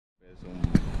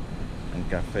un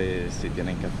café, si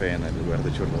tienen café en el lugar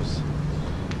de Churros.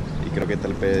 Y creo que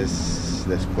tal vez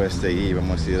después de ahí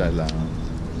vamos a ir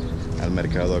al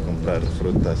mercado a comprar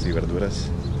frutas y verduras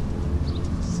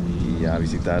y a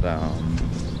visitar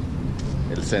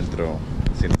el centro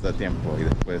si nos da tiempo, y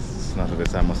después nos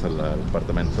regresamos al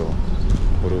apartamento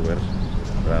por Uber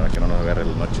para que no nos agarre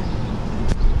la noche.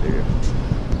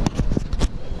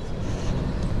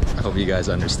 I hope you guys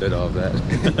understood all of that.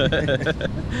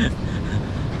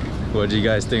 What do you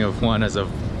guys think of Juan as a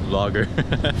vlogger?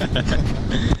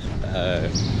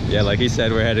 Yeah, like he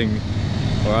said,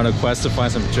 we're on a quest to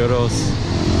find some churros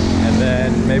and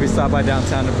then maybe stop by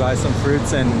downtown to buy some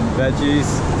fruits and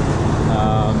veggies.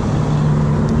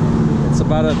 It's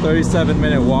about a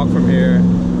 37-minute walk from here,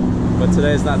 but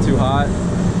today it's not too hot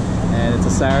and it's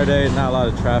a Saturday, not a lot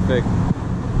of traffic,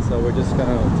 so we're just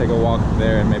gonna take a walk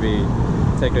there and maybe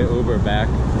take an Uber back.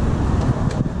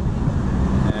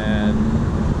 And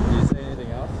did you say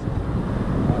anything else?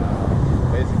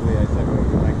 Basically, I said we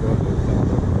might go to the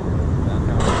Centro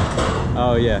downtown.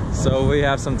 Oh yeah, so we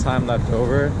have some time left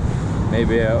over.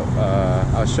 Maybe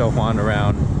I'll show Juan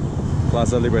around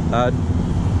Plaza Libertad,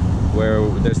 where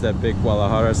there's that big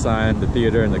Guadalajara sign, the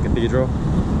theater and the cathedral,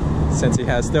 since he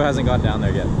still hasn't gone down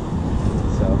there yet.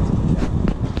 So yeah.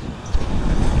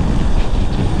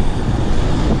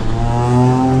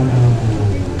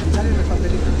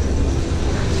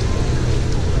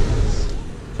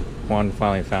 Juan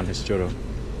finally found his churro.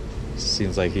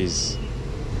 Seems like he's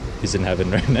in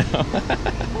heaven right now.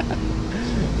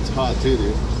 It's hot too,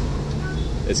 dude.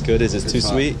 It's good. Is it too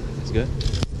sweet? It's good.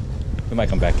 We might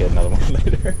come back get another one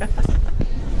later.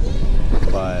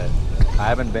 But I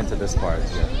haven't been to this part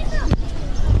yet.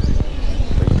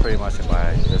 But you pretty much can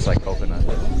buy. There's like coconut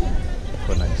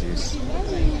juice.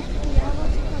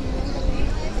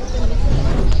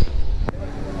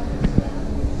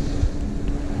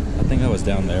 I think I was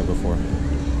down there before.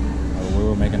 We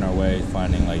were making our way,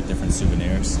 finding like different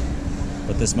souvenirs.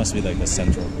 But this must be like the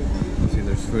Centro. See,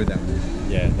 there's food down there.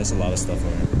 Yeah, there's a lot of stuff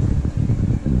over here.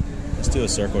 Let's do a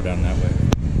circle down that way.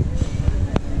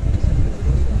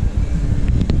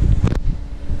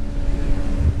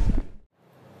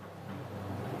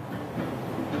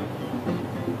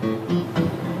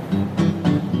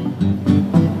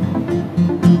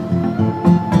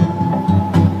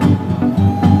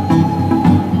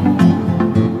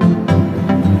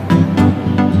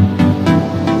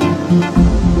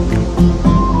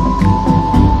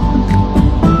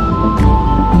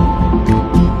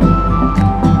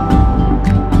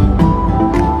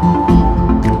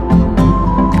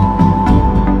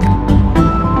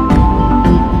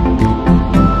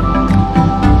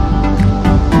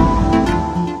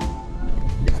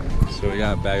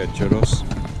 Bag of churros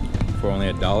for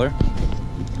only $1.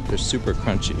 They're super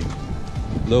crunchy,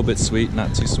 a little bit sweet,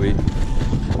 not too sweet.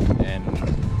 And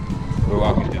we're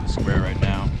walking through the square right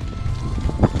now.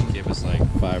 They gave us like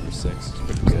 5 or 6. It's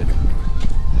pretty good.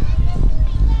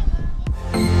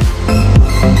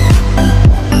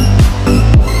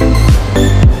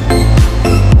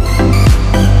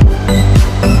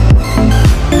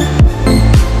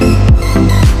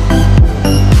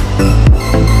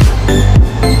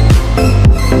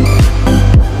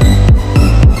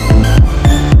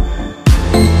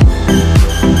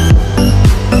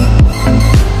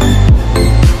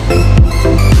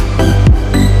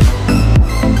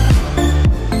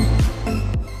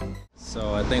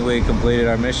 We completed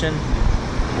our mission.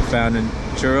 We found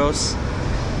churros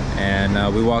and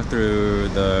we walked through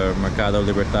the Mercado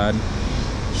Libertad.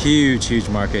 Huge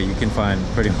market. You can find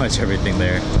pretty much everything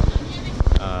there.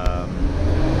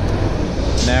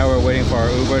 Now we're waiting for our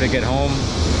Uber to get home,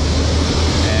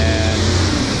 and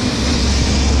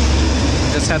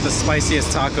just had the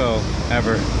spiciest taco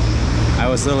ever. I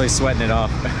was literally sweating it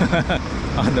off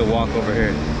on the walk over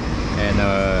here. And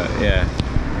yeah.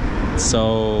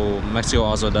 So Mexico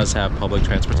also does have public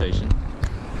transportation.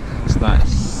 It's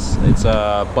nice. It's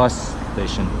a bus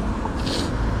station.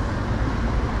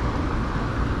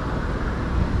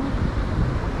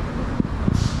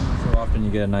 So often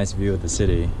you get a nice view of the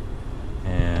city,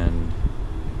 and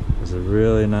there's a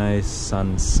really nice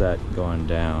sunset going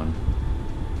down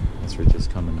as we're just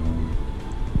coming home.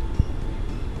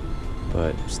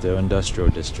 But still industrial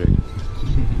district.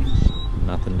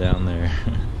 Nothing down there.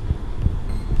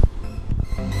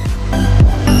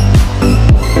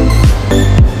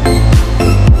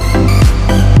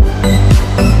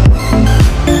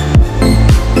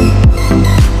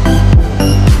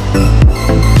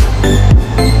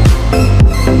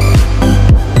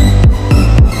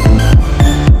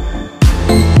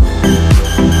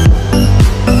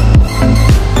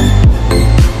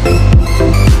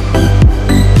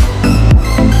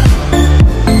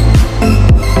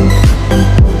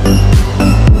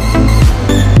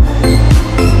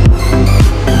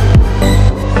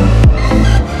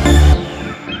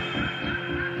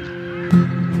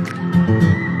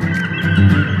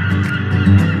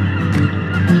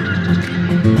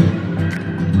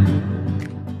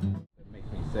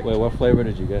 flavor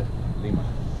did you get? Lima.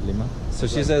 Lima. So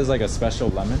It's she like- says like a special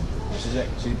lemon.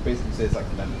 She basically says like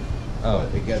lemon. Oh.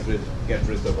 But it gets rid of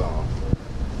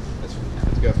it's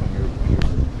good when you're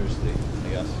thirsty, I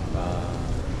guess.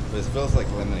 But it feels like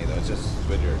lemony though. It's just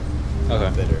bitter. Not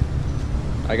Okay. bitter.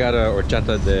 I got a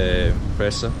horchata de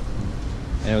fresa,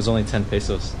 and it was only 10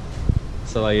 pesos.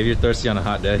 So like, if you're thirsty on a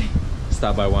hot day,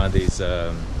 stop by one of these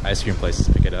ice cream places,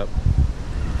 pick it up.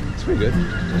 It's pretty good.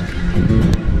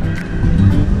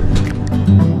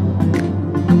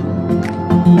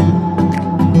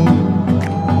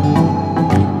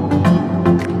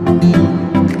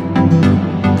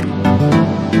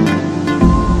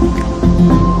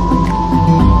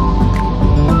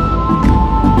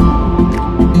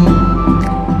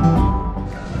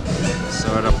 So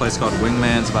we're at a place called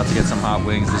Wingman's, about to get some hot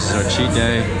wings. This is our cheat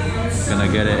day.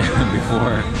 Gonna get it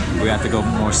before we have to go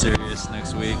more serious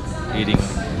next week, eating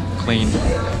clean.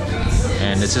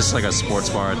 And it's just like a sports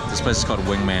bar. This place is called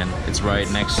Wingman. It's right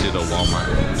next to the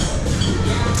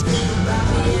Walmart.